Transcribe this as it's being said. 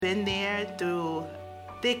Been there through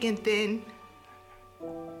thick and thin.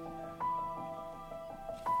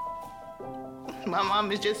 My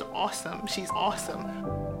mom is just awesome. She's awesome.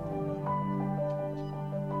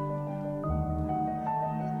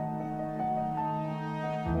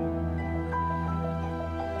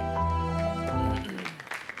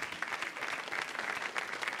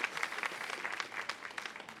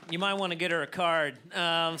 You might want to get her a card.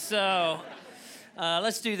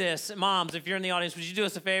 Let's do this. Moms, if you're in the audience, would you do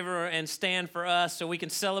us a favor and stand for us so we can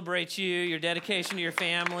celebrate you, your dedication to your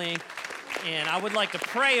family. And I would like to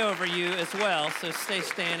pray over you as well, so stay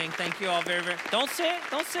standing. Thank you all very, very... Don't sit.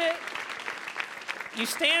 You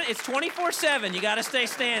stand, it's 24/7. You got to stay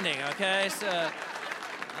standing, okay?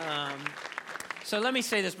 So let me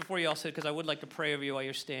say this before you all sit, because I would like to pray over you while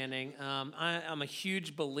you're standing. I'm a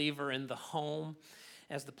huge believer in the home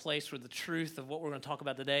as the place where the truth of what we're going to talk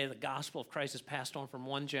about today, the gospel of Christ, is passed on from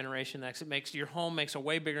one generation to the next. It makes your home makes a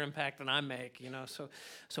way bigger impact than I make, you know.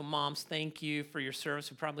 So moms, thank you for your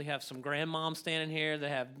service. We probably have some grandmoms standing here that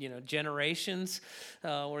have, you know, generations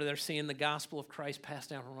where they're seeing the gospel of Christ passed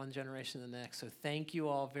down from one generation to the next. So thank you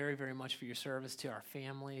all very, very much for your service to our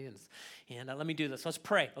family. And let me do this. Let's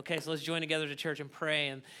pray, okay? So let's join together as a church and pray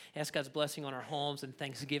and ask God's blessing on our homes and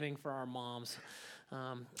thanksgiving for our moms.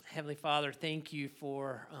 Heavenly Father, thank you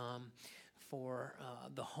for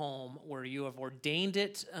the home where you have ordained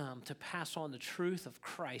it to pass on the truth of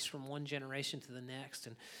Christ from one generation to the next.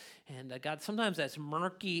 And God, sometimes that's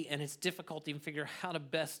murky and it's difficult to even figure out how to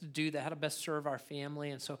best do that, how to best serve our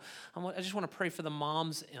family. And so I just want to pray for the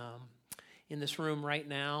moms in this room right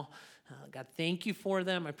now. God, thank you for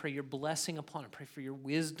them. I pray your blessing upon it. I pray for your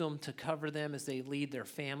wisdom to cover them as they lead their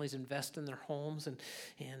families, invest in their homes, and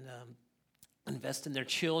invest in their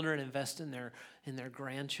children, invest in their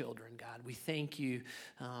grandchildren, God. We thank you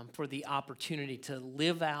for the opportunity to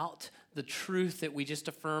live out the truth that we just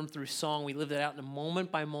affirmed through song. We live that out on a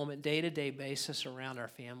moment-by-moment, day-to-day basis around our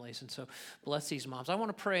families. And so bless these moms. I want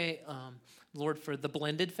to pray, Lord, for the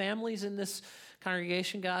blended families in this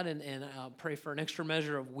congregation, God, and pray for an extra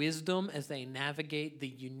measure of wisdom as they navigate the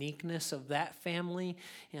uniqueness of that family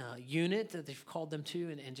unit that they've called them to,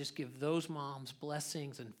 and just give those moms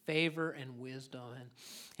blessings and favor and wisdom.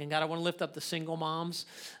 And God, I want to lift up the single moms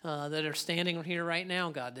that are standing here right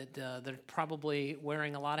now, God, that they're probably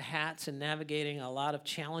wearing a lot of hats and navigating a lot of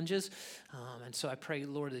challenges. And so I pray,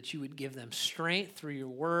 Lord, that you would give them strength through your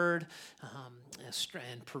word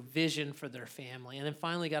and provision for their family. And then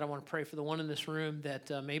finally, God, I want to pray for the one in this room that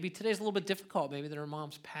maybe today's a little bit difficult. Maybe their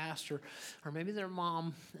mom's passed, or maybe their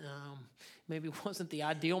mom maybe wasn't the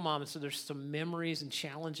ideal mom, and so there's some memories and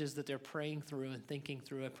challenges that they're praying through and thinking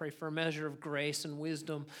through. I pray for a measure of grace and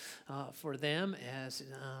wisdom for them as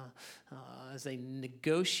they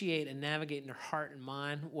negotiate and navigate in their heart and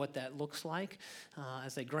mind what that looks like,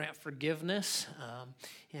 as they grant forgiveness.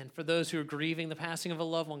 And for those who are grieving the passing of a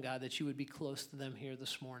loved one, God, that you would be close to them here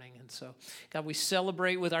this morning. And so, God, we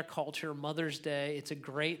celebrate with our culture Mother's Day. It's a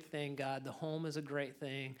great thing, God. The home is a great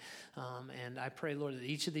thing. And I pray, Lord, that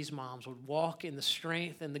each of these moms would walk in the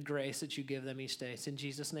strength and the grace that you give them each day. It's in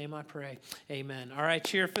Jesus' name I pray. Amen. All right,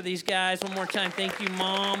 cheer for these guys one more time. Thank you,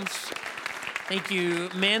 moms. Thank you,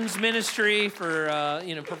 men's ministry, for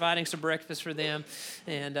providing some breakfast for them,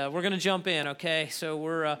 and we're going to jump in. Okay, so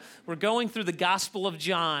we're going through the Gospel of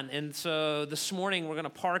John, and so this morning we're going to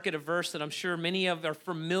park at a verse that I'm sure many of are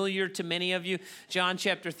familiar to many of you. John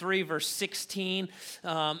chapter 3, verse 16.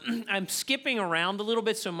 I'm skipping around a little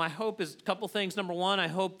bit, so my hope is a couple things. Number one, I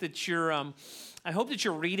hope that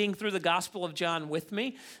you're reading through the Gospel of John with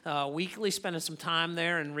me weekly, spending some time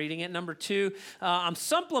there and reading it. Number two, I'm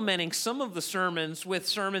supplementing some of the sermons with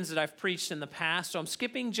sermons that I've preached in the past. So I'm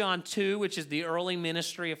skipping John 2, which is the early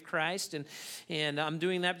ministry of Christ, and I'm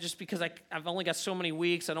doing that just because I've only got so many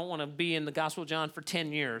weeks. I don't want to be in the Gospel of John for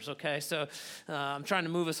 10 years, okay? So I'm trying to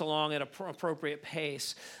move us along at an appropriate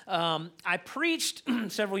pace. I preached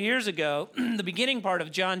several years ago the beginning part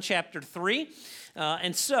of John chapter 3.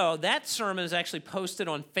 And so that sermon is actually posted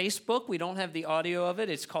on Facebook. We don't have the audio of it.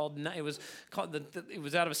 It was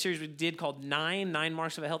out of a series we did called Nine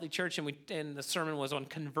Marks of a Healthy Church, and the sermon was on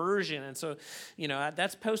conversion. And so,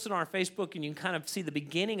 that's posted on our Facebook, and you can kind of see the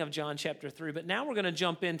beginning of John chapter 3. But now we're going to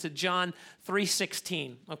jump into John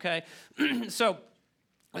 3:16. Okay, so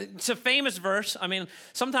It's a famous verse. I mean,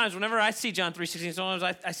 sometimes whenever I see John 3:16,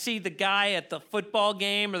 sometimes I see the guy at the football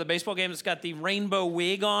game or the baseball game that's got the rainbow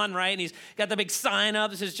wig on, right? And he's got the big sign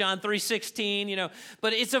up that says John 3:16, you know.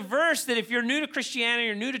 But it's a verse that if you're new to Christianity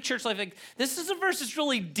or new to church life, like, this is a verse that's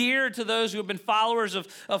really dear to those who have been followers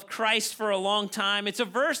of Christ for a long time. It's a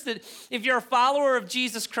verse that if you're a follower of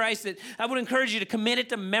Jesus Christ, that I would encourage you to commit it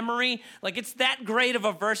to memory. Like, it's that great of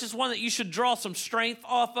a verse. It's one that you should draw some strength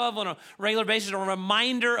off of on a regular basis, a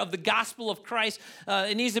reminder of the gospel of Christ.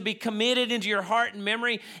 It needs to be committed into your heart and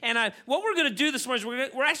memory. And what we're going to do this morning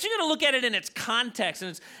is we're actually going to look at it in its context.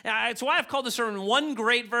 And it's why I've called this sermon one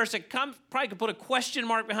great verse. Probably could put a question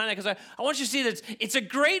mark behind that, because I want you to see that it's a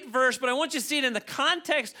great verse, but I want you to see it in the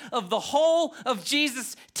context of the whole of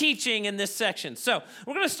Jesus' teaching in this section. So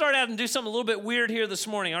we're going to start out and do something a little bit weird here this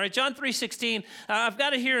morning. All right, John 3:16. I've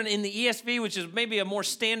got it here in the ESV, which is maybe a more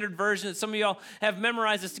standard version that some of y'all have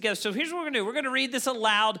memorized this together. So here's what we're going to do. We're going to read this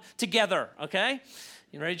aloud together, okay?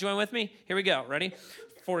 You ready to join with me? Here we go. Ready?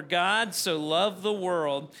 For God so loved the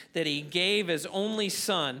world that he gave his only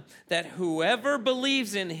son, that whoever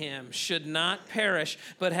believes in him should not perish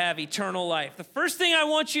but have eternal life. The first thing I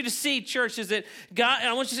want you to see, church, is that God,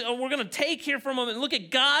 we're going to take here for a moment and look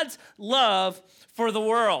at God's love for the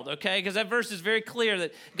world, okay? Because that verse is very clear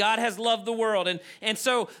that God has loved the world. And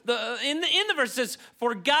so in the verse it says,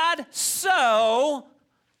 for God so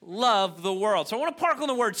love the world. So I want to park on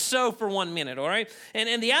the word so for 1 minute, all right?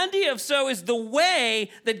 And the idea of so is the way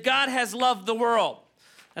that God has loved the world.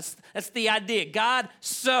 That's the idea. God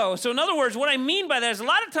so. So in other words, what I mean by that is a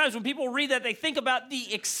lot of times when people read that, they think about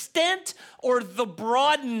the extent or the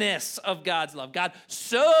broadness of God's love. God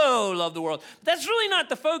so loved the world. That's really not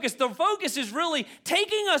the focus. The focus is really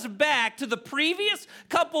taking us back to the previous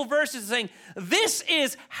couple verses saying, this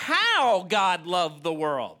is how God loved the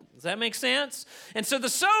world. Does that make sense? And so the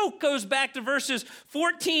so goes back to verses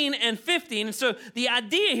 14 and 15. And so the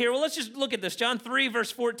idea here, well, let's just look at this. John 3,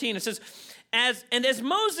 verse 14, it says, as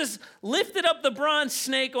Moses lifted up the bronze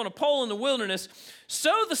snake on a pole in the wilderness,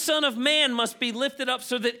 so the Son of Man must be lifted up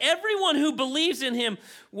so that everyone who believes in him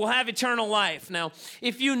will have eternal life. Now,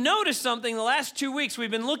 if you notice something, the last 2 weeks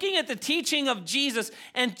we've been looking at the teaching of Jesus,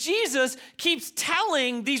 and Jesus keeps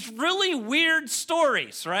telling these really weird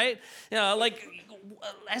stories, right?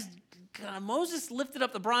 As Moses lifted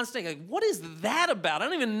up the bronze snake. Like, what is that about? I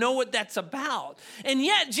don't even know what that's about. And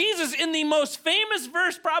yet Jesus, in the most famous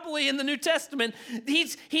verse probably in the New Testament,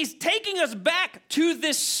 he's taking us back to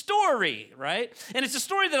this story, right? And it's a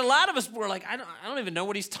story that a lot of us were like, I don't even know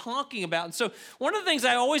what he's talking about. And so one of the things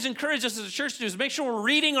I always encourage us as a church to do is make sure we're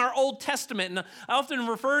reading our Old Testament. And I often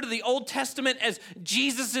refer to the Old Testament as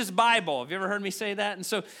Jesus's Bible. Have you ever heard me say that? And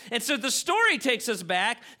so the story takes us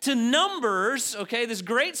back to Numbers, okay, this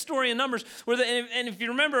great story in Numbers, and if you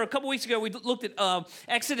remember a couple weeks ago, we looked at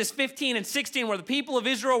Exodus 15 and 16, where the people of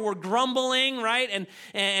Israel were grumbling, right?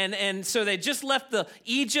 And so they just left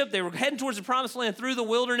Egypt. They were heading towards the promised land through the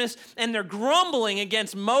wilderness, and they're grumbling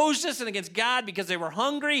against Moses and against God because they were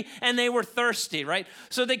hungry and they were thirsty, right?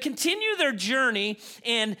 So they continue their journey,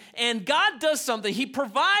 and God does something. He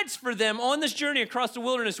provides for them on this journey across the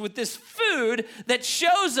wilderness with this food that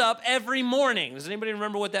shows up every morning. Does anybody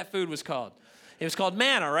remember what that food was called? It was called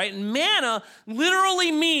manna, right? And manna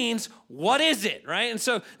literally means, what is it, right? And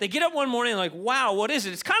so they get up one morning and like, wow, what is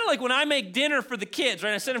it? It's kind of like when I make dinner for the kids,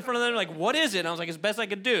 right? I sit in front of them like, what is it? And I was like, it's the best I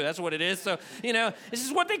could do. That's what it is. So, this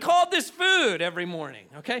is what they called this food every morning,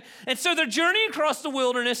 okay? And so they're journeying across the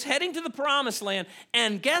wilderness, heading to the promised land.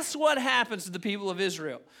 And guess what happens to the people of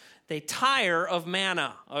Israel? They tire of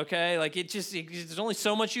manna, okay? Like there's only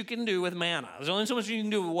so much you can do with manna. There's only so much you can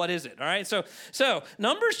do with what is it, all right? So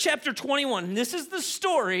Numbers chapter 21, this is the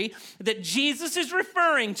story that Jesus is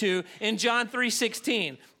referring to in John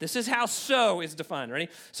 3:16. This is how so is defined, ready?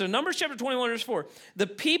 So Numbers chapter 21, verse 4. The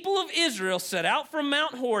people of Israel set out from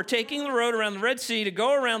Mount Hor, taking the road around the Red Sea to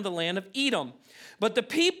go around the land of Edom. But the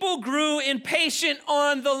people grew impatient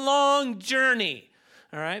on the long journey.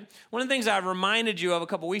 All right. One of the things I reminded you of a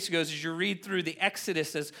couple weeks ago is as you read through the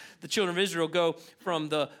Exodus as the children of Israel go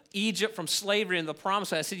from Egypt, from slavery into the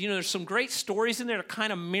promised land. I said, there's some great stories in there to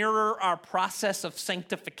kind of mirror our process of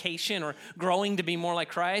sanctification or growing to be more like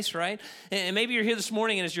Christ, right? And maybe you're here this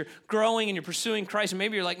morning and as you're growing and you're pursuing Christ, and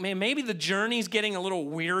maybe you're like, man, maybe the journey's getting a little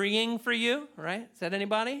wearying for you, right? Is that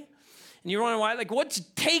anybody? And you're wondering why,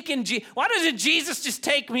 why doesn't Jesus just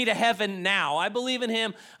take me to heaven now? I believe in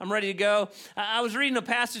him. I'm ready to go. I was reading a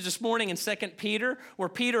passage this morning in 2 Peter where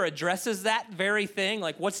Peter addresses that very thing.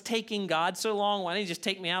 Like, what's taking God so long? Why didn't he just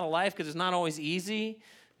take me out of life? Because it's not always easy.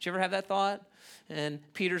 Did you ever have that thought? And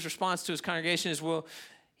Peter's response to his congregation is, well,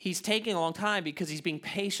 he's taking a long time because he's being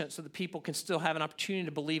patient so that people can still have an opportunity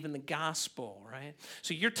to believe in the gospel, right?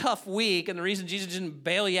 So your tough week, and the reason Jesus didn't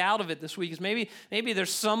bail you out of it this week is maybe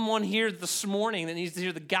there's someone here this morning that needs to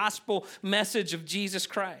hear the gospel message of Jesus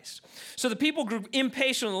Christ. So the people grew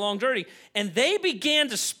impatient on the long journey, and they began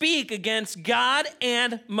to speak against God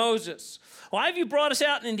and Moses. Why have you brought us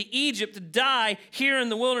out into Egypt to die here in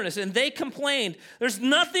the wilderness? And they complained, there's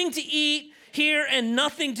nothing to eat here and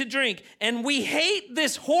nothing to drink. And we hate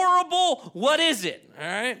this horrible, what is it? All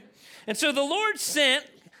right? And so the Lord sent,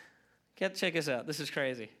 check this out. This is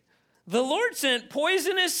crazy. The Lord sent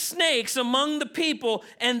poisonous snakes among the people,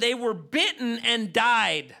 and they were bitten and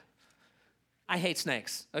died. I hate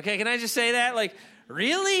snakes. Okay, can I just say that? Like,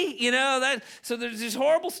 really? So there's these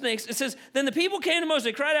horrible snakes. It says, then the people came to Moses.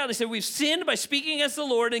 They cried out. They said, we've sinned by speaking against the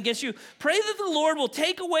Lord and against you. Pray that the Lord will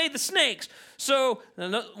take away the snakes. So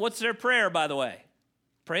what's their prayer, by the way?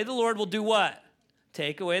 Pray the Lord will do what?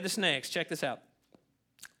 Take away the snakes. Check this out.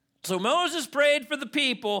 So Moses prayed for the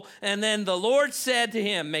people, and then the Lord said to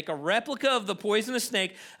him, make a replica of the poisonous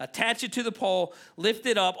snake, attach it to the pole, lift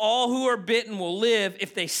it up. All who are bitten will live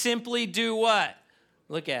if they simply do what?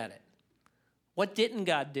 Look at it. What didn't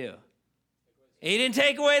God do? He didn't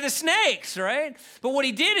take away the snakes, right? But what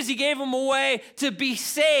he did is he gave them a way to be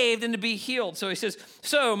saved and to be healed. So he says,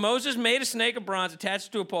 so Moses made a snake of bronze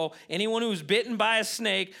attached to a pole. Anyone who was bitten by a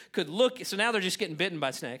snake could look. So now they're just getting bitten by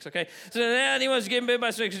snakes, okay? So now anyone who's getting bitten by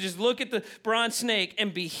snakes could just look at the bronze snake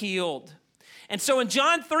and be healed. And so in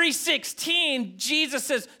John 3:16, Jesus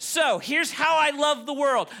says, so here's how I love the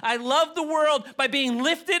world. I love the world by being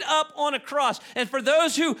lifted up on a cross. And for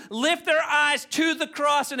those who lift their eyes to the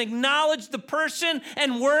cross and acknowledge the person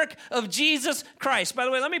and work of Jesus Christ. By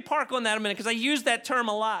the way, let me park on that a minute because I use that term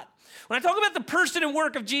a lot. When I talk about the person and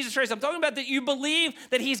work of Jesus Christ, I'm talking about that you believe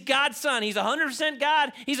that he's God's son. He's 100%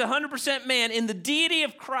 God. He's 100% man in the deity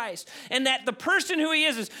of Christ. And that the person who he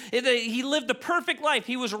is he lived a perfect life.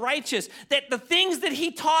 He was righteous. That the things that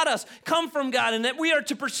he taught us come from God and that we are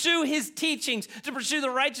to pursue his teachings, to pursue the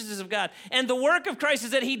righteousness of God. And the work of Christ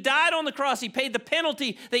is that he died on the cross. He paid the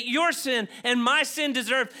penalty that your sin and my sin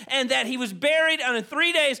deserved. And that he was buried and in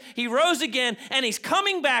 3 days he rose again and he's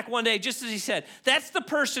coming back one day just as he said. That's the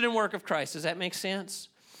person and work of Christ. Does that make sense?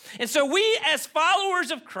 And so we, as followers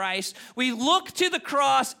of Christ, we look to the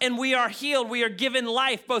cross and we are healed. We are given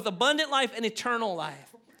life, both abundant life and eternal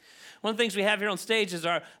life. One of the things we have here on stage is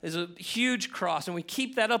a huge cross, and we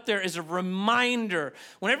keep that up there as a reminder.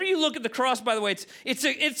 Whenever you look at the cross, by the way,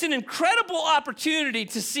 it's an incredible opportunity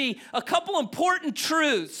to see a couple important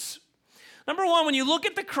truths. Number one, when you look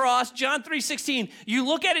at the cross, John 3:16, you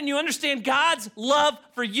look at it and you understand God's love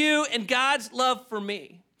for you and God's love for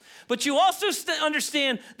me. But you also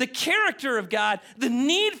understand the character of God, the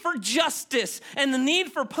need for justice, and the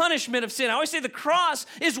need for punishment of sin. I always say the cross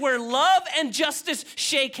is where love and justice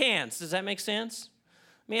shake hands. Does that make sense?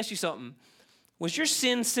 Let me ask you something. Was your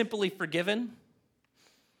sin simply forgiven,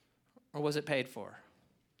 or was it paid for?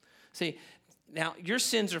 See, now your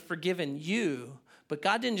sins are forgiven you, but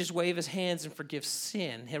God didn't just wave his hands and forgive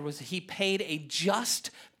sin. He paid a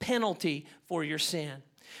just penalty for your sin.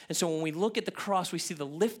 And so when we look at the cross, we see the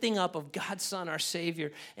lifting up of God's Son, our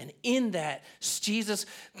Savior. And in that, Jesus,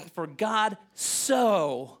 for God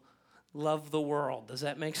so loved the world. Does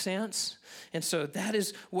that make sense? And so that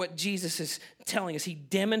is what Jesus is telling us. He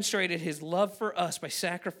demonstrated his love for us by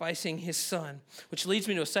sacrificing his Son, which leads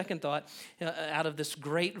me to a second thought out of this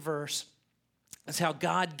great verse. It's how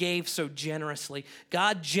God gave so generously.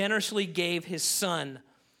 God generously gave his Son.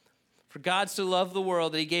 For God so loved the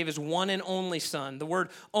world that he gave his one and only Son. The word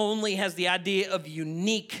only has the idea of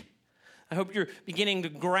unique. I hope you're beginning to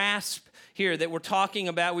grasp here that we're talking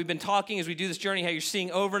about, we've been talking as we do this journey, how you're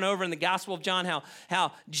seeing over and over in the Gospel of John,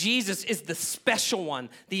 how Jesus is the special one,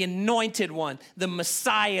 the anointed one, the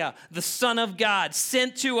Messiah, the Son of God,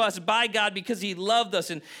 sent to us by God because he loved us.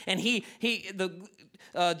 And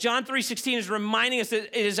John 3:16 is reminding us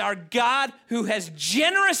that it is our God who has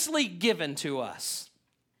generously given to us.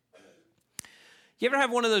 You ever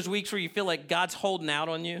have one of those weeks where you feel like God's holding out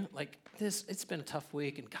on you? Like it's been a tough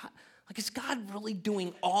week, and God, is God really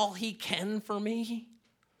doing all he can for me?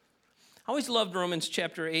 I always loved Romans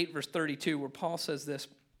chapter 8, verse 32, where Paul says this.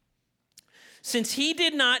 Since he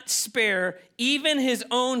did not spare even his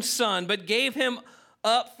own Son, but gave him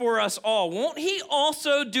up for us all, won't he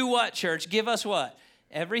also do what, church? Give us what?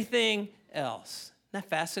 Everything else. Isn't that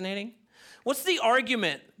fascinating? What's the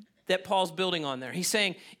argument that Paul's building on there. He's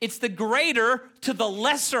saying it's the greater to the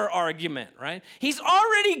lesser argument, right? He's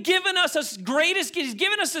already given us his greatest gift. He's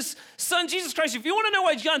given us his son, Jesus Christ. If you want to know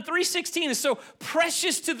why John 3:16 is so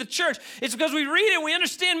precious to the church, it's because we read it and we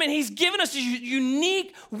understand, man, he's given us a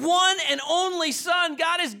unique, one and only son.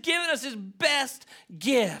 God has given us his best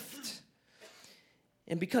gift.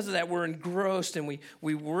 And because of that, we're engrossed and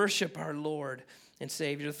we worship our Lord and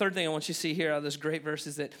Savior. The third thing I want you to see here out of this great verse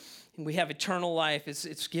is that we have eternal life.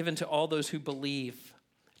 It's given to all those who believe.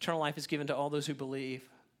 Eternal life is given to all those who believe.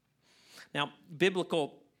 Now,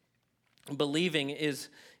 biblical believing is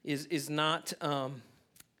not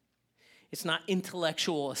it's not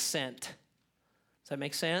intellectual assent. Does that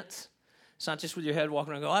make sense? It's not just with your head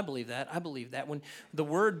walking around and go, I believe that. I believe that. When the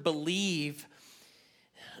word believe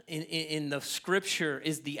in the scripture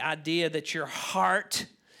is the idea that your heart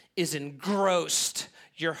is engrossed.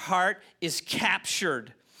 Your heart is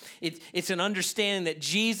captured. It's an understanding that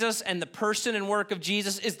Jesus and the person and work of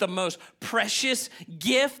Jesus is the most precious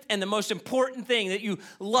gift and the most important thing, that you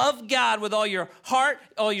love God with all your heart,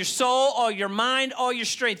 all your soul, all your mind, all your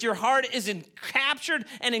strength. Your heart is captured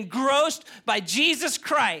and engrossed by Jesus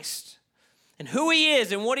Christ and who he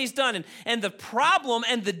is and what he's done. And the problem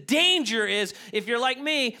and the danger is, if you're like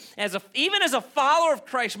me, even as a follower of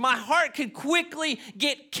Christ, my heart can quickly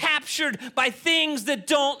get captured by things that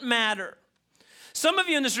don't matter. Some of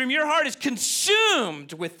you in this room, your heart is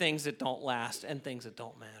consumed with things that don't last and things that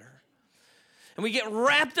don't matter. And we get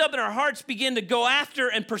wrapped up and our hearts begin to go after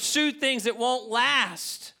and pursue things that won't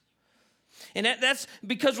last. And that's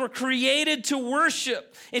because we're created to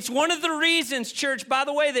worship. It's one of the reasons, church, by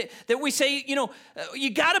the way, that we say, you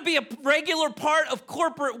got to be a regular part of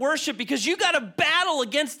corporate worship, because you got to battle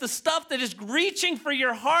against the stuff that is reaching for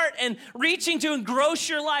your heart and reaching to engross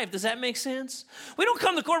your life. Does that make sense? We don't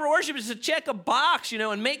come to corporate worship just to check a box,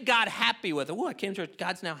 and make God happy with it. Oh, I came to church.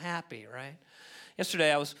 God's now happy, right?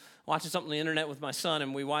 Yesterday, I was watching something on the internet with my son,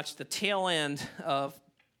 and we watched the tail end of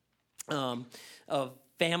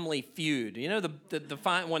Family Feud.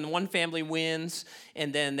 When one family wins,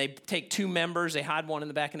 and then they take two members, they hide one in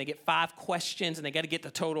the back, and they get 5 questions, and they got to get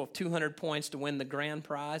the total of 200 points to win the grand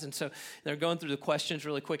prize. And so they're going through the questions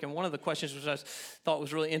really quick, and one of the questions which I thought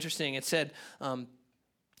was really interesting, it said,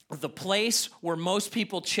 the place where most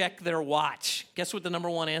people check their watch. Guess what the number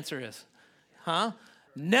one answer is? Huh?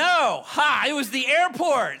 No. It was the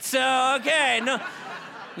airport. So, okay. No.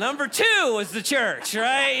 Number 2 was the church,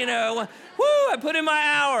 right? I put in my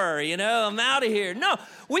hour, I'm out of here. No,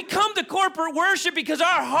 we come to corporate worship because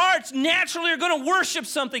our hearts naturally are going to worship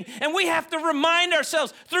something. And we have to remind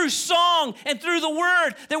ourselves through song and through the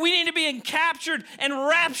word that we need to be captured and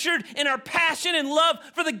raptured in our passion and love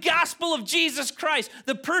for the gospel of Jesus Christ,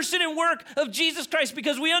 the person and work of Jesus Christ,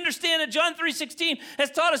 because we understand that John 3:16 has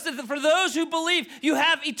taught us that for those who believe, you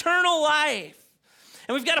have eternal life.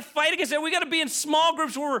 And we've got to fight against that. We've got to be in small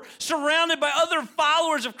groups where we're surrounded by other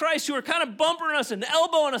followers of Christ who are kind of bumping us and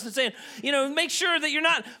elbowing us and saying, make sure that you're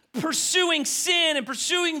not pursuing sin and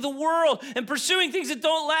pursuing the world and pursuing things that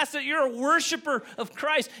don't last, that you're a worshiper of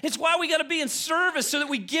Christ. It's why we got to be in service, so that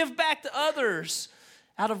we give back to others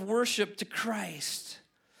out of worship to Christ.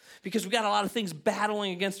 Because we've got a lot of things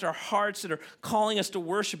battling against our hearts that are calling us to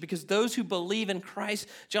worship, because those who believe in Christ,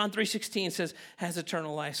 John 3:16 says, has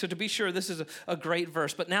eternal life. So to be sure, this is a great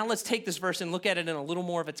verse. But now let's take this verse and look at it in a little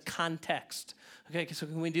more of its context. Okay, so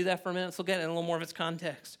can we do that for a minute? Let's look at it in a little more of its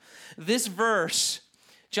context. This verse,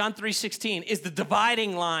 John 3:16, is the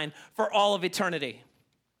dividing line for all of eternity.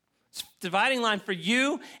 It's the dividing line for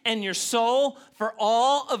you and your soul for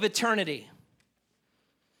all of eternity.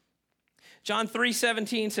 John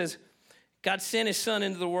 3:17 says, God sent his son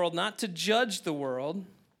into the world not to judge the world,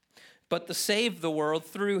 but to save the world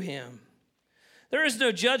through him. There is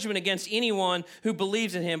no judgment against anyone who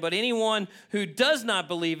believes in him, but anyone who does not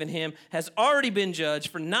believe in him has already been judged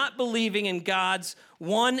for not believing in God's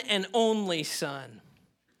one and only Son.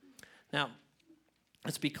 Now,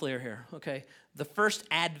 let's be clear here, okay? The first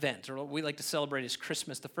advent, or what we like to celebrate is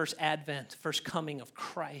Christmas, the first advent, first coming of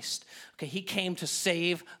Christ. Okay, he came to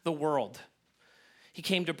save the world. He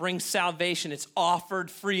came to bring salvation. It's offered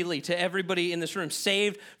freely to everybody in this room,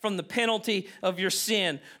 saved from the penalty of your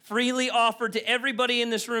sin, freely offered to everybody in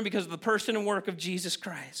this room because of the person and work of Jesus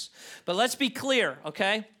Christ. But let's be clear,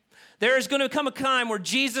 okay? There is going to come a time where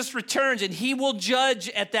Jesus returns and he will judge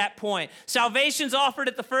at that point. Salvation's offered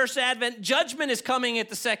at the first advent. Judgment is coming at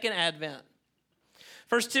the second advent.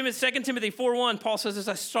 2 Timothy 4:1, Paul says this,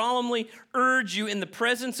 I solemnly urge you in the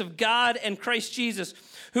presence of God and Christ Jesus,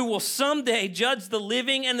 who will someday judge the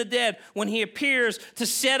living and the dead when he appears to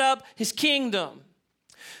set up his kingdom.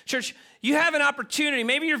 Church, You have an opportunity.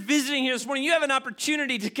 Maybe you're visiting here this morning. You have an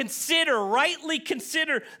opportunity to rightly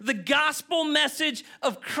consider the gospel message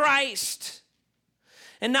of Christ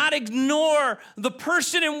and not ignore the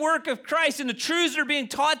person and work of Christ and the truths that are being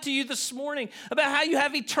taught to you this morning about how you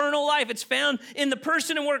have eternal life. It's found in the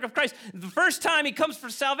person and work of Christ. The first time he comes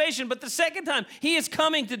for salvation, but the second time he is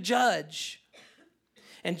coming to judge.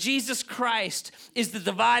 And Jesus Christ is the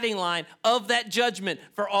dividing line of that judgment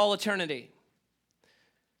for all eternity.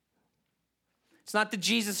 It's not the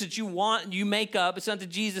Jesus that you make up. It's not the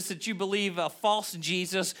Jesus that you believe, a false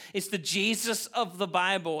Jesus. It's the Jesus of the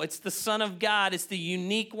Bible. It's the Son of God. It's the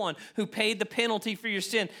unique one who paid the penalty for your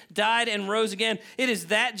sin, died and rose again. It is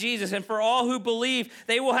that Jesus. And for all who believe,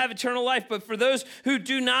 they will have eternal life. But for those who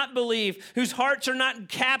do not believe, whose hearts are not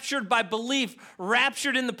captured by belief,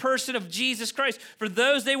 raptured in the person of Jesus Christ, for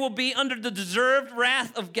those, they will be under the deserved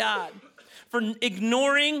wrath of God for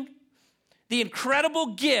ignoring the incredible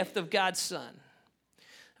gift of God's Son.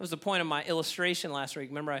 That was the point of my illustration last week.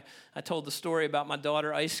 Remember, I told the story about my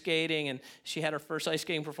daughter ice skating, and she had her first ice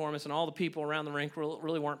skating performance, and all the people around the rink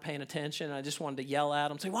really weren't paying attention. I just wanted to yell at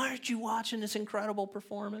them, say, why aren't you watching this incredible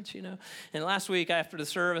performance, you know? And last week after the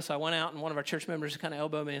service, I went out, and one of our church members kind of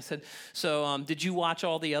elbowed me and said, so did you watch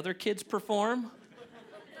all the other kids perform?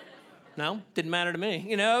 No, didn't matter to me,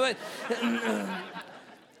 you know?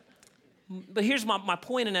 But here's my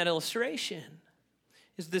point in that illustration.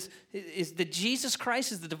 Is that Jesus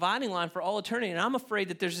Christ is the dividing line for all eternity. And I'm afraid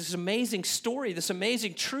that there's this amazing story, this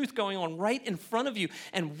amazing truth going on right in front of you,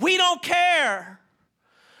 and we don't care.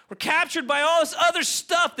 We're captured by all this other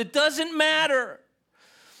stuff that doesn't matter.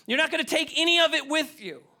 You're not going to take any of it with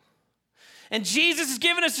you. And Jesus has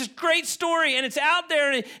given us this great story, and it's out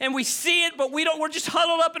there, and we see it, but we're just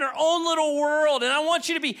huddled up in our own little world. And I want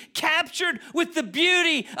you to be captured with the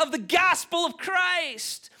beauty of the gospel of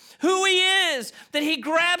Christ. Who he is, that he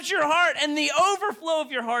grabs your heart, and the overflow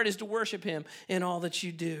of your heart is to worship him in all that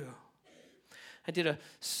you do. I did a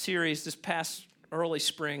series this past early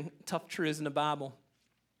spring, Tough Truths in the Bible.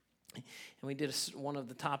 And we did one of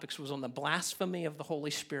the topics was on the blasphemy of the Holy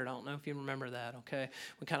Spirit. I don't know if you remember that, okay?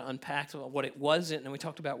 We kind of unpacked what it wasn't, and we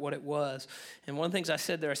talked about what it was. And one of the things I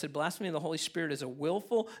said there, I said, blasphemy of the Holy Spirit is a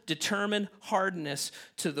willful, determined hardness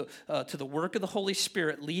to the work of the Holy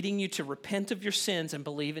Spirit, leading you to repent of your sins and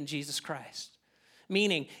believe in Jesus Christ.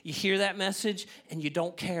 Meaning, you hear that message, and you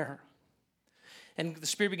don't care. And the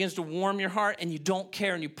Spirit begins to warm your heart, and you don't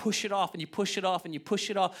care, and you push it off, and you push it off, and you push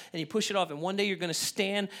it off, and you push it off. And one day you're going to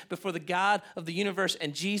stand before the God of the universe,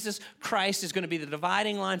 and Jesus Christ is going to be the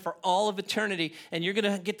dividing line for all of eternity. And you're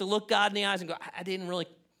going to get to look God in the eyes and go, I didn't really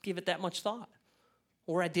give it that much thought.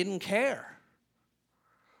 Or I didn't care.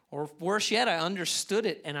 Or worse yet, I understood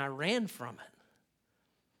it, and I ran from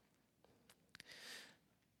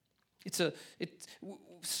it.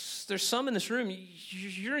 There's some in this room,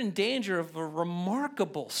 you're in danger of a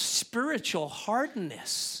remarkable spiritual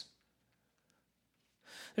hardness.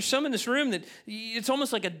 There's some in this room that it's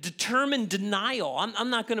almost like a determined denial. I'm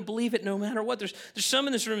not going to believe it no matter what. There's some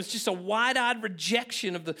in this room, it's just a wide-eyed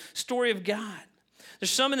rejection of the story of God.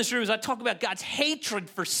 There's some in this room, as I talk about God's hatred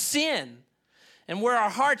for sin and where our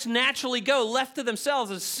hearts naturally go, left to themselves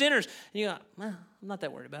as sinners. And you go, well, I'm not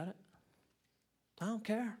that worried about it. I don't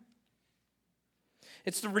care.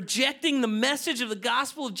 It's the rejecting the message of the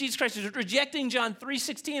gospel of Jesus Christ. It's rejecting John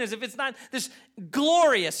 3:16 as if it's not this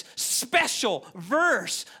glorious, special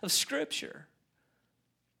verse of Scripture.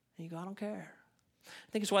 And you go, I don't care.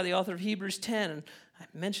 I think it's why the author of Hebrews 10, and I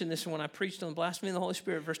mentioned this when I preached on the blasphemy of the Holy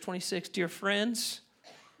Spirit, verse 26, dear friends,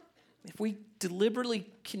 if we deliberately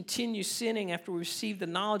continue sinning after we receive the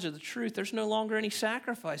knowledge of the truth, there's no longer any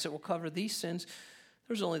sacrifice that will cover these sins.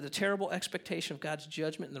 There's only the terrible expectation of God's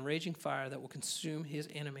judgment and the raging fire that will consume his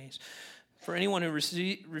enemies. For anyone who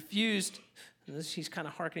refused, and he's kind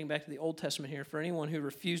of hearkening back to the Old Testament here, for anyone who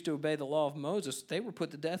refused to obey the law of Moses, they were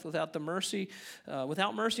put to death without mercy on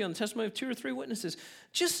the testimony of 2 or 3 witnesses.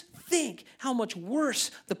 Just think how much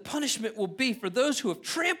worse the punishment will be for those who have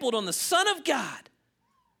trampled on the Son of God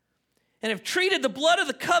and have treated the blood of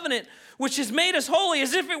the covenant, which has made us holy,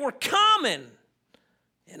 as if it were common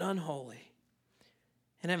and unholy,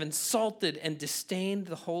 and have insulted and disdained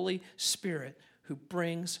the Holy Spirit who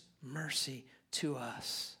brings mercy to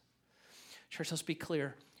us. Church, let's be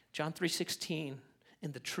clear. John 3:16,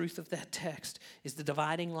 and the truth of that text is the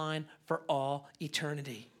dividing line for all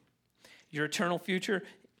eternity. Your eternal future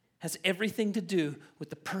has everything to do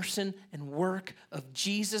with the person and work of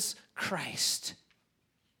Jesus Christ.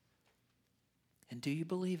 And do you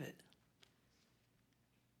believe it?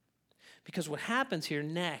 Because what happens here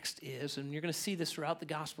next is, and you're going to see this throughout the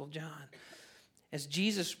Gospel of John, as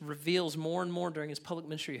Jesus reveals more and more during his public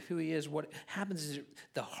ministry of who he is, what happens is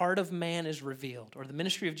the heart of man is revealed, or the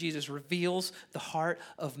ministry of Jesus reveals the heart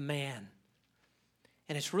of man.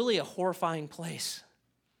 And it's really a horrifying place.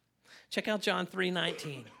 Check out John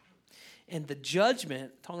 3:19. And the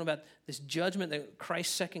judgment, talking about this judgment, that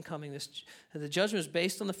Christ's second coming, the judgment is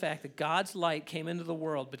based on the fact that God's light came into the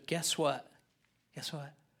world. But guess what? Guess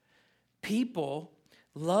what? People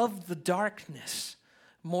loved the darkness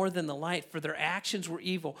more than the light, for their actions were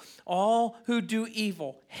evil. All who do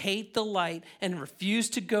evil hate the light and refuse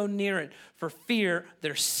to go near it for fear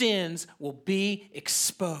their sins will be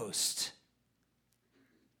exposed.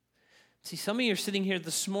 See, some of you are sitting here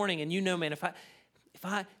this morning and you know, man, if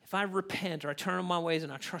I repent or I turn on my ways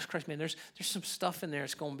and I trust Christ, man, there's some stuff in there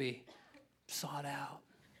that's going to be sought out.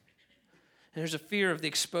 And there's a fear of the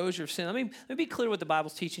exposure of sin. Let me be clear what the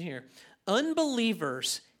Bible's teaching here.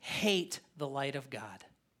 Unbelievers hate the light of God.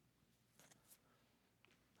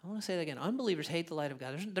 I want to say that again. Unbelievers hate the light of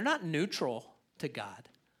God. They're not neutral to God.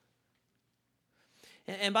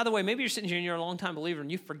 And by the way, maybe you're sitting here and you're a long-time believer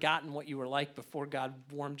and you've forgotten what you were like before God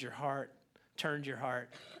warmed your heart, turned your heart,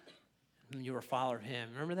 and you were a follower of him.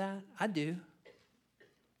 Remember that? I do.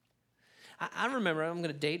 I remember, I'm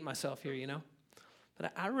going to date myself here,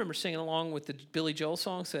 but I remember singing along with the Billy Joel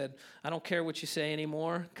song, said, I don't care what you say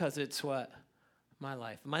anymore, because it's what? My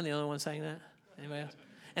life. Am I the only one saying that? Anybody else?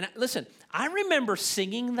 And listen, I remember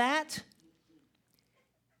singing that,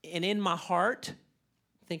 and in my heart,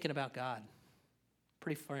 thinking about God.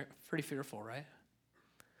 Pretty fearful, right?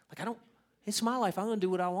 It's my life. I'm going to do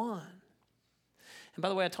what I want. And by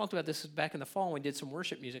the way, I talked about this back in the fall when we did some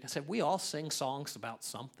worship music. I said, we all sing songs about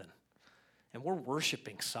something. And we're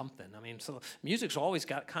worshiping something. So music's always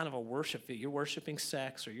got kind of a worship feel. You're worshiping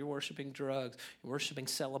sex, or you're worshiping drugs, you're worshiping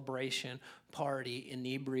celebration, party,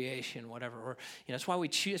 inebriation, whatever. Or that's why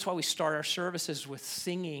we start our services with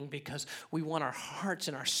singing, because we want our hearts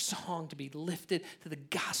and our song to be lifted to the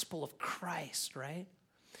gospel of Christ, right?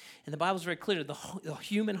 And the Bible's very clear. The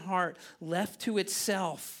human heart left to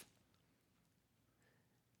itself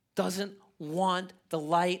doesn't want the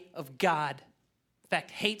light of God. In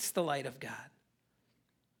fact, hates the light of God.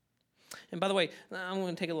 And by the way, I'm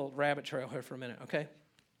going to take a little rabbit trail here for a minute, okay?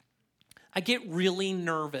 I get really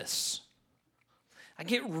nervous. I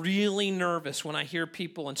get really nervous when I hear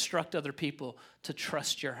people instruct other people to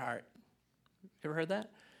trust your heart. You ever heard that?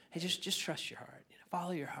 Hey, just trust your heart.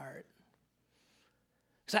 Follow your heart.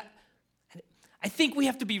 Because I think we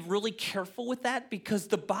have to be really careful with that, because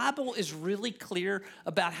the Bible is really clear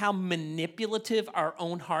about how manipulative our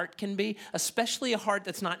own heart can be, especially a heart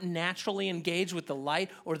that's not naturally engaged with the light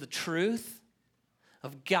or the truth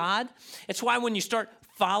of God. It's why when you start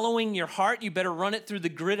following your heart, you better run it through the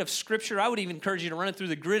grid of Scripture. I would even encourage you to run it through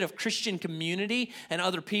the grid of Christian community and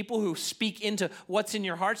other people who speak into what's in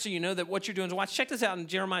your heart, so you know that what you're doing is watch. Check this out in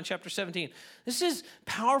Jeremiah chapter 17. This is a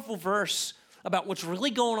powerful verse about what's really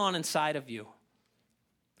going on inside of you.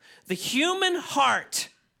 The human heart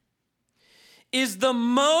is the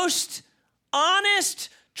most honest,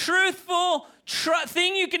 truthful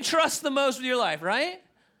thing you can trust the most with your life, right?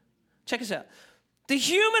 Check this out. The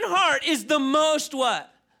human heart is the most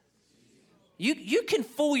what? You can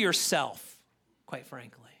fool yourself, quite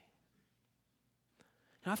frankly.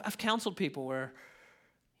 Now, I've counseled people where,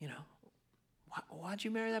 why'd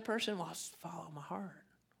you marry that person? Well, I was following my heart.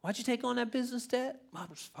 Why'd you take on that business debt? Well, I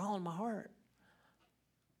was following my heart.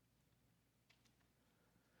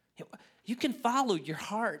 You can follow your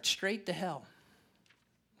heart straight to hell,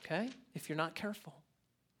 okay, if you're not careful.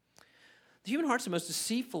 The human heart's the most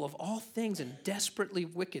deceitful of all things and desperately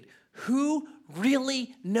wicked. Who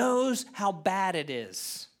really knows how bad it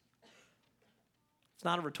is? It's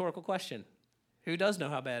not a rhetorical question. Who does know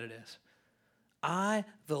how bad it is? I,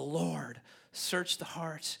 the Lord, search the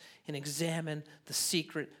hearts and examine the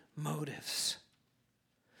secret motives.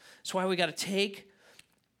 That's why we got to take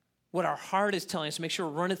what our heart is telling us, make sure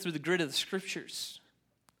we run it through the grid of the Scriptures,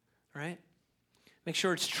 right? Make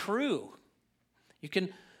sure it's true. You can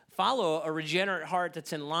follow a regenerate heart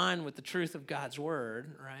that's in line with the truth of God's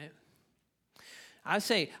Word, right? I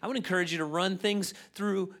would encourage you to run things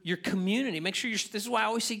through your community. Make sure this is why I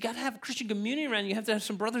always say you got to have a Christian community around you. You have to have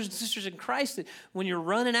some brothers and sisters in Christ that when you're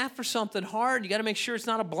running after something hard, you got to make sure it's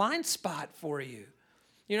not a blind spot for you.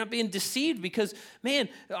 You're not being deceived, because, man,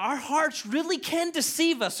 our hearts really can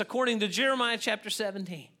deceive us, according to Jeremiah chapter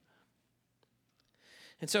 17.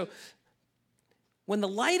 And so when the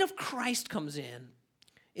light of Christ comes in,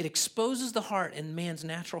 it exposes the heart and man's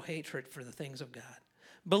natural hatred for the things of God.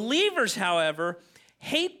 Believers, however,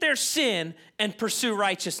 hate their sin and pursue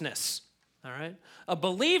righteousness. all right? A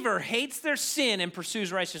believer hates their sin and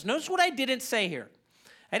pursues righteousness. Notice what I didn't say here.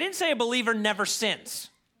 I didn't say a believer never sins,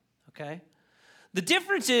 okay? The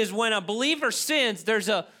difference is when a believer sins, there's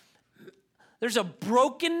a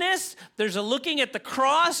brokenness, there's a looking at the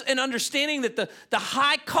cross and understanding that the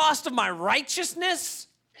high cost of my righteousness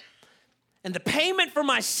and the payment for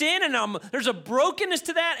my sin, and there's a brokenness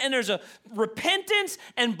to that, and there's a repentance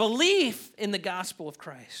and belief in the gospel of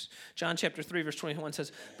Christ. John chapter 3, verse 21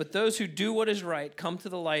 says, but those who do what is right come to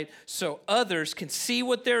the light so others can see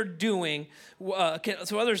what they're doing,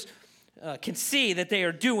 so others can see that they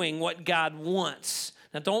are doing what God wants.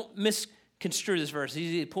 Now, don't misconstrue this verse. It's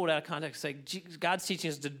easy to pull it out of context and say, God's teaching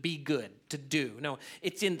us to be good, to do. No,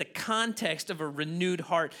 it's in the context of a renewed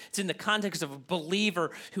heart. It's in the context of a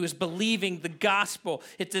believer who is believing the gospel.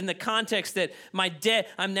 It's in the context that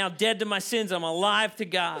I'm now dead to my sins. I'm alive to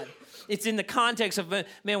God. It's in the context of,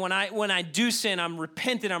 man, when I do sin, I'm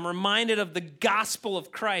repentant. I'm reminded of the gospel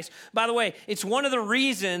of Christ. By the way, it's one of the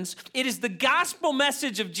reasons, it is the gospel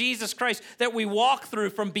message of Jesus Christ that we walk through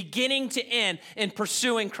from beginning to end in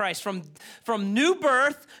pursuing Christ. From new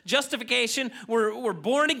birth, justification, we're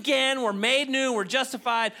born again, we're made new, we're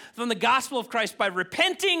justified from the gospel of Christ by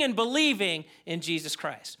repenting and believing in Jesus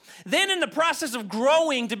Christ. Then in the process of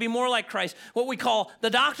growing to be more like Christ, what we call the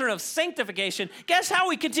doctrine of sanctification, guess how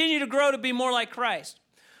we continue to grow to be more like Christ?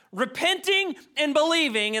 Repenting and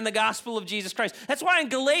believing in the gospel of Jesus Christ. That's why in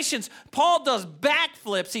Galatians, Paul does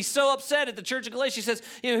backflips. He's so upset at the church of Galatia. He says,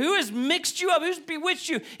 who has mixed you up? Who's bewitched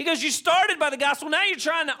you? He goes, you started by the gospel. Now you're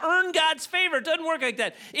trying to earn God's favor. It doesn't work like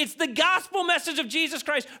that. It's the gospel message of Jesus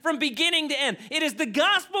Christ from beginning to end. It is the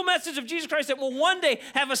gospel message of Jesus Christ that will one day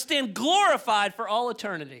have us stand glorified for all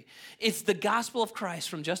eternity. It's the gospel of Christ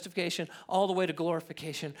from justification all the way to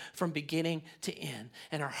glorification from beginning to end.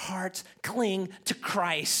 And our hearts cling to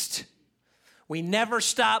Christ. We never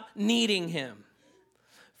stop needing him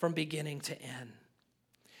from beginning to end.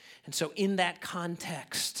 And so in that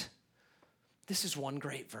context, this is one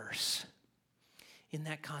great verse. In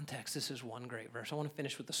that context, this is one great verse. I want to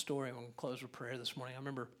finish with the story. I'm going to close with prayer this morning. I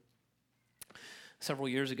remember several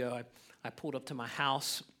years ago, I pulled up to my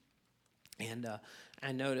house, and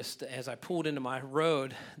I noticed as I pulled into my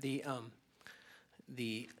road, the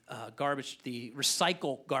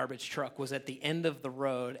recycle garbage truck was at the end of the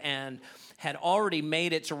road and had already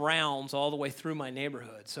made its rounds all the way through my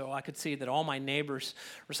neighborhood. So I could see that all my neighbors'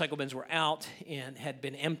 recycle bins were out and had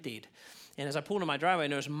been emptied. And as I pulled into my driveway, I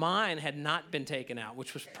noticed mine had not been taken out,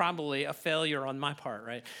 which was probably a failure on my part,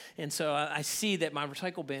 right? And so I see that my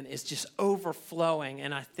recycle bin is just overflowing,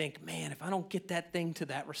 and I think, man, if I don't get that thing to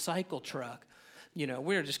that recycle truck,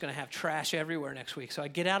 we're just going to have trash everywhere next week. So I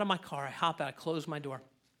get out of my car, I hop out, I close my door.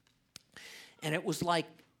 And it was like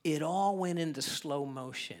it all went into slow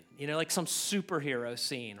motion, like some superhero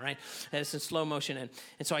scene, right? And it's in slow motion.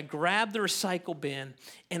 And so I grab the recycle bin,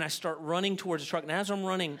 and I start running towards the truck. And as I'm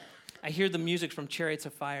running, I hear the music from Chariots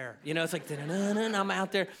of Fire. It's like, and I'm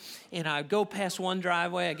out there, and I go past one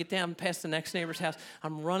driveway. I get down past the next neighbor's house.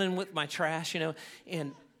 I'm running with my trash, and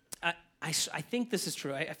I think this is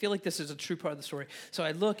true. I feel like this is a true part of the story. So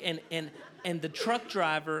I look, and the truck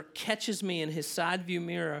driver catches me in his side view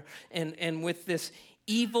mirror, and with this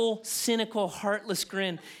evil, cynical, heartless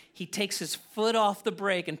grin, he takes his foot off the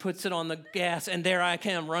brake and puts it on the gas, and there I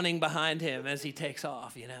am running behind him as he takes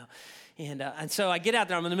off, And so I get out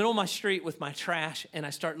there. I'm in the middle of my street with my trash, and I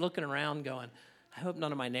start looking around going, I hope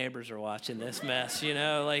none of my neighbors are watching this mess,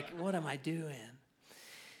 like, what am I doing?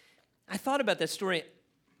 I thought about that story.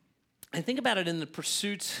 I think about it in the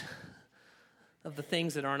pursuits of the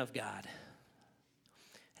things that aren't of God.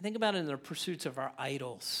 I think about it in the pursuits of our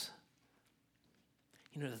idols.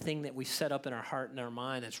 The thing that we set up in our heart and our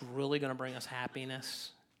mind that's really going to bring us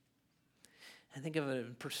happiness. I think of it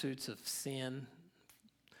in pursuits of sin.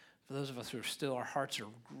 For those of us who are still, our hearts are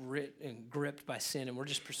gripped by sin, and we're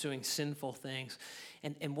just pursuing sinful things.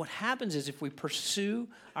 And what happens is if we pursue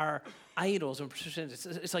our idols and pursue sin,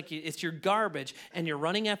 it's like it's your garbage, and you're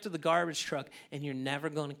running after the garbage truck, and you're never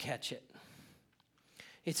going to catch it.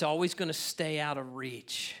 It's always going to stay out of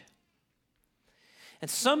reach. And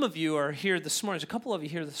some of you are here this morning, there's a couple of you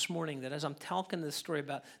here this morning that as I'm talking this story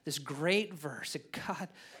about this great verse that God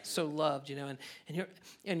so loved,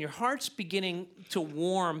 and your heart's beginning to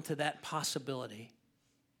warm to that possibility.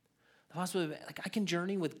 The possibility, like, I can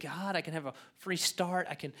journey with God, I can have a free start,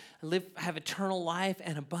 I can have eternal life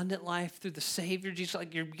and abundant life through the Savior Jesus.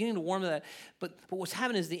 Like, you're beginning to warm to that. But what's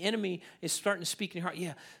happening is the enemy is starting to speak in your heart.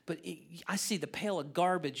 Yeah, but I see the pail of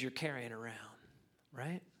garbage you're carrying around,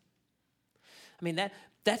 right? I mean,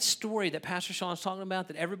 that story that Pastor Sean's talking about,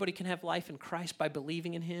 that everybody can have life in Christ by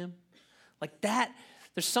believing in him, like that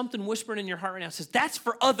there's something whispering in your heart right now that says, that's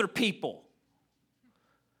for other people.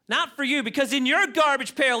 Not for you, because in your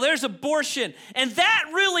garbage pail, there's abortion, and that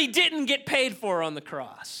really didn't get paid for on the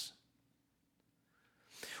cross.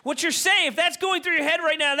 What you're saying, if that's going through your head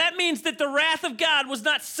right now, that means that the wrath of God was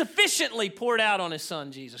not sufficiently poured out on his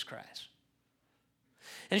son, Jesus Christ.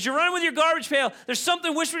 And as you're running with your garbage pail, there's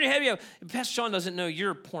something whispering in your head. Pastor Sean doesn't know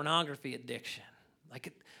your pornography addiction.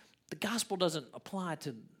 The gospel doesn't apply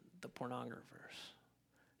to the pornographers.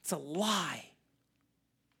 It's a lie.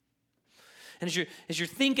 And as you're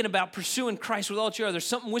thinking about pursuing Christ with all you are, there's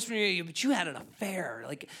something whispering in you, but you had an affair.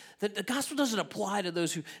 The gospel doesn't apply to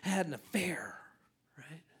those who had an affair,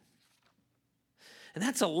 right? And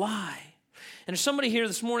that's a lie. And there's somebody here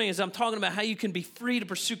this morning as I'm talking about how you can be free to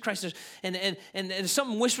pursue Christ, and there's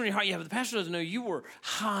something whispering in your heart, yeah, but the pastor doesn't know you were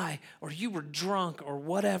high or you were drunk or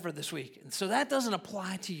whatever this week. And so that doesn't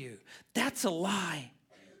apply to you. That's a lie.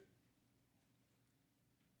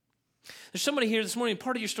 There's somebody here this morning,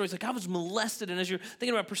 part of your story is like, I was molested, and as you're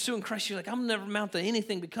thinking about pursuing Christ, you're like, I'll never amount to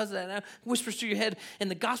anything because of that. And it whispers through your head, and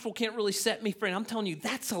the gospel can't really set me free. And I'm telling you,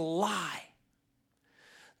 that's a lie.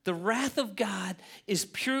 The wrath of God is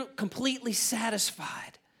completely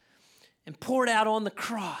satisfied and poured out on the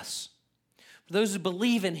cross for those who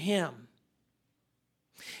believe in him.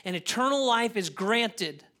 And eternal life is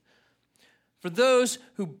granted for those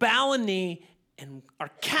who bow a knee and are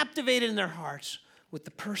captivated in their hearts with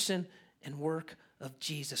the person and work of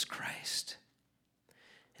Jesus Christ.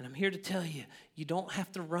 And I'm here to tell you, you don't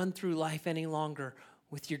have to run through life any longer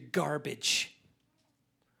with your garbage,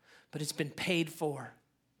 but it's been paid for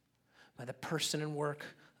by the person and work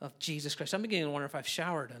of Jesus Christ. I'm beginning to wonder if I've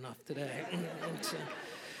showered enough today.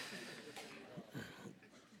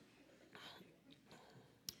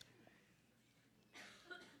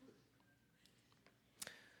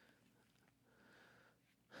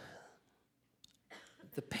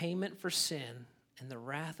 The payment for sin and the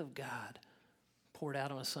wrath of God poured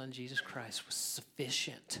out on his son, Jesus Christ, was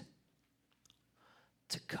sufficient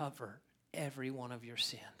to cover every one of your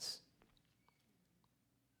sins.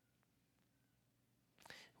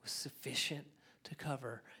 It was sufficient to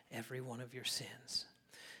cover every one of your sins.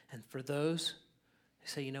 And for those who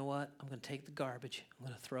say, you know what, I'm going to take the garbage, I'm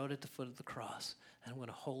going to throw it at the foot of the cross, and I'm going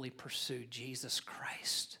to wholly pursue Jesus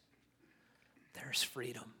Christ, there's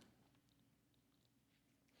freedom.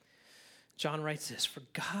 John writes this, for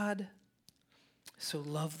God so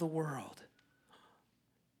loved the world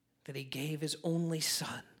that he gave his only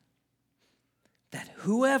son, that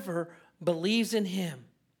whoever believes in him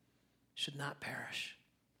should not perish,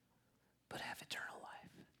 but have eternal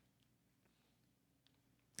life.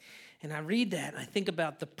 And I read that and I think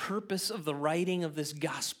about the purpose of the writing of this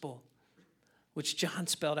gospel, which John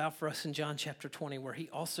spelled out for us in John chapter 20, where he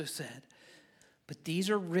also said, but these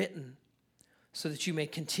are written so that you may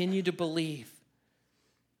continue to believe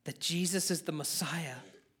that Jesus is the Messiah,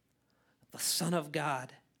 the Son of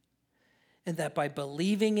God, and that by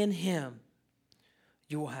believing in him,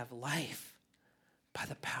 you will have life by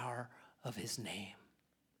the power of his name.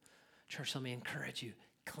 Church, let me encourage you,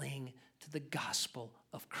 cling to the gospel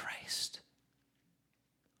of Christ.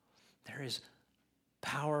 There is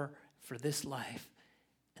power for this life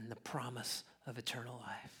and the promise of eternal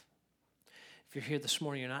life. If you're here this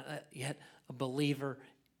morning, you're not yet a believer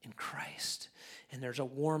in Christ, and there's a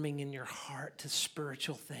warming in your heart to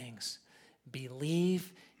spiritual things,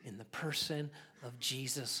 believe in the person of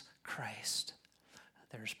Jesus Christ.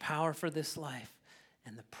 There's power for this life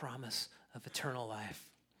and the promise of eternal life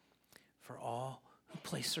for all who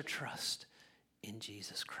place their trust in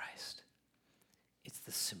Jesus Christ. It's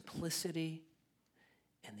the simplicity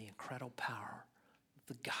and the incredible power of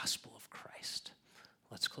the gospel of Christ.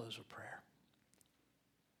 Let's close with prayer.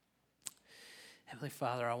 Heavenly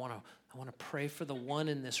Father, I want to pray for the one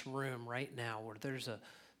in this room right now where there's a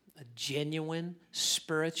genuine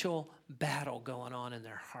spiritual battle going on in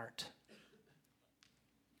their heart.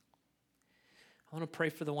 I want to pray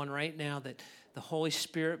for the one right now that the Holy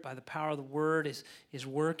Spirit, by the power of the Word, is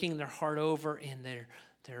working their heart over, and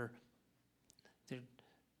they're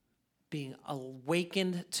being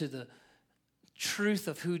awakened to the truth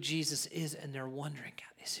of who Jesus is, and they're wondering,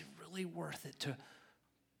 God, is it really worth it to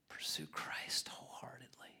pursue Christ wholeheartedly?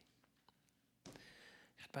 God,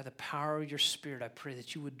 by the power of your Spirit, I pray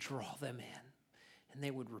that you would draw them in, and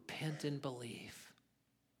they would repent and believe.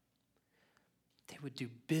 They would do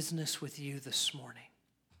business with you this morning.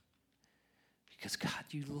 Because, God,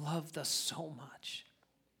 you loved us so much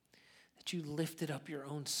that you lifted up your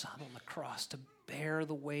own Son on the cross to bear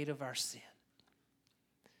the weight of our sin.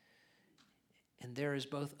 And there is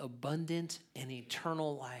both abundant and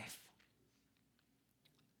eternal life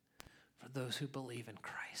for those who believe in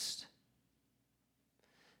Christ.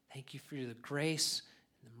 Thank you for the grace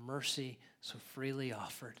and the mercy so freely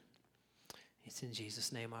offered. It's in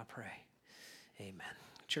Jesus' name I pray. Amen.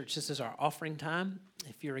 Church, this is our offering time.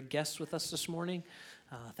 If you're a guest with us this morning,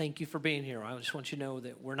 thank you for being here. I just want you to know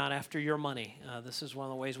that we're not after your money. This is one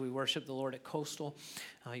of the ways we worship the Lord at Coastal.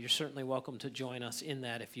 You're certainly welcome to join us in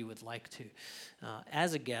that if you would like to.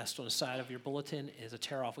 As a guest, on the side of your bulletin is a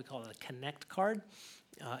tear-off. We call it a Connect card.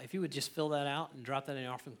 If you would just fill that out and drop that in the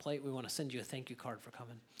offering plate, we want to send you a thank you card for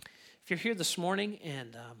coming. If you're here this morning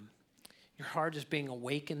and your heart is being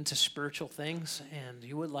awakened to spiritual things and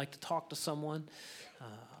you would like to talk to someone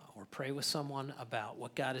or pray with someone about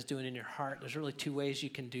what God is doing in your heart, there's really two ways you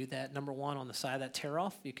can do that. Number one, on the side of that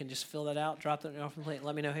tear-off, you can just fill that out, drop that in the offering plate, and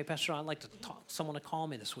let me know, hey, Pastor John, I'd like to talk someone to call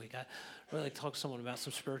me this week. I'd really like to talk to someone about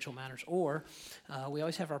some spiritual matters. Or we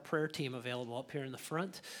always have our prayer team available up here in the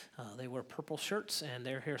front. They wear purple shirts, and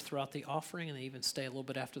they're here throughout the offering, and they even stay a little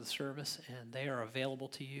bit after the service, and they are available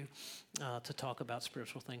to you to talk about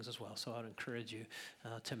spiritual things as well. So I would encourage you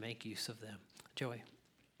to make use of them. Joey.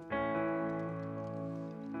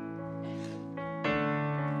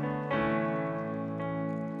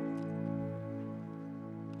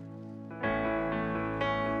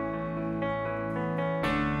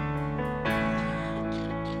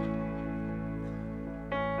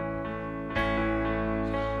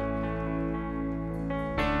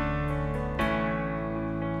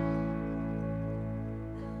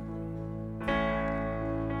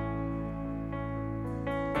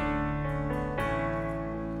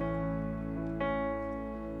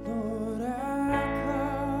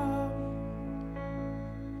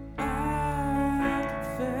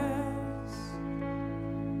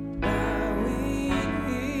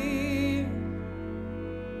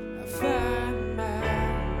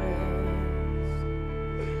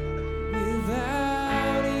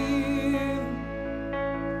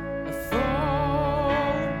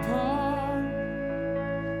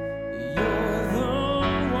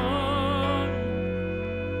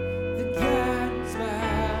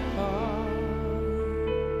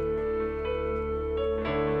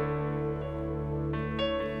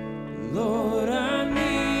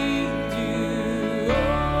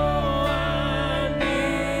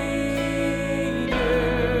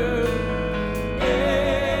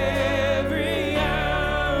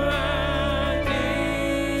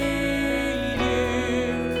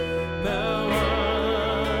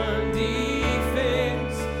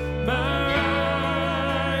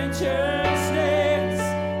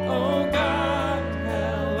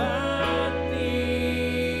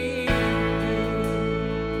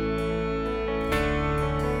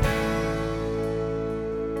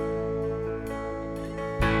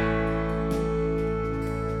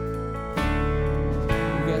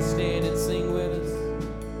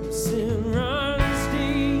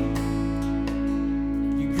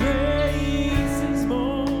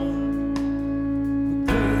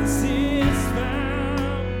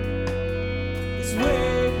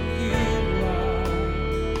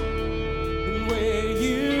 Where